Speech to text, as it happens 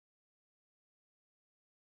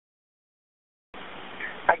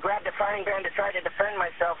I grabbed the frying pan to try to defend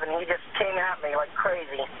myself, and he just came at me like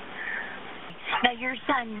crazy. Now, your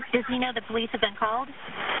son, does he know the police have been called?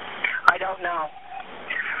 I don't know.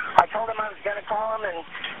 I told him I was going to call him, and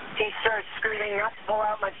he started screaming not to pull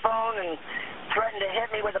out my phone and threatened to hit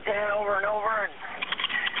me with a pan over and over and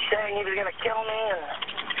saying he was going to kill me and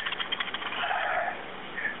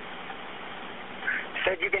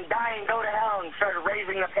said, "You can die and go to hell," and started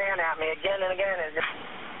raising the pan at me again and again.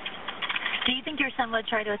 Do you think your son would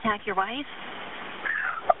try to attack your wife?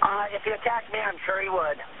 If he attacked me, I'm sure he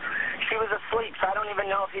would. She was asleep, so I don't even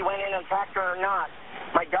know if he went in and attacked her or not.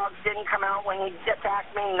 My dogs didn't come out when he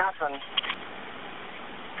attacked me, nothing.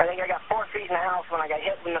 I think I got 4 feet in the house when I got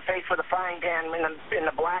hit in the face with a frying pan in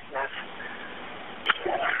the blackness.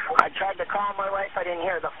 I tried to call my wife, I didn't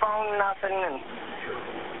hear the phone, nothing, and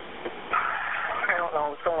I don't know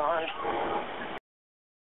what's going on.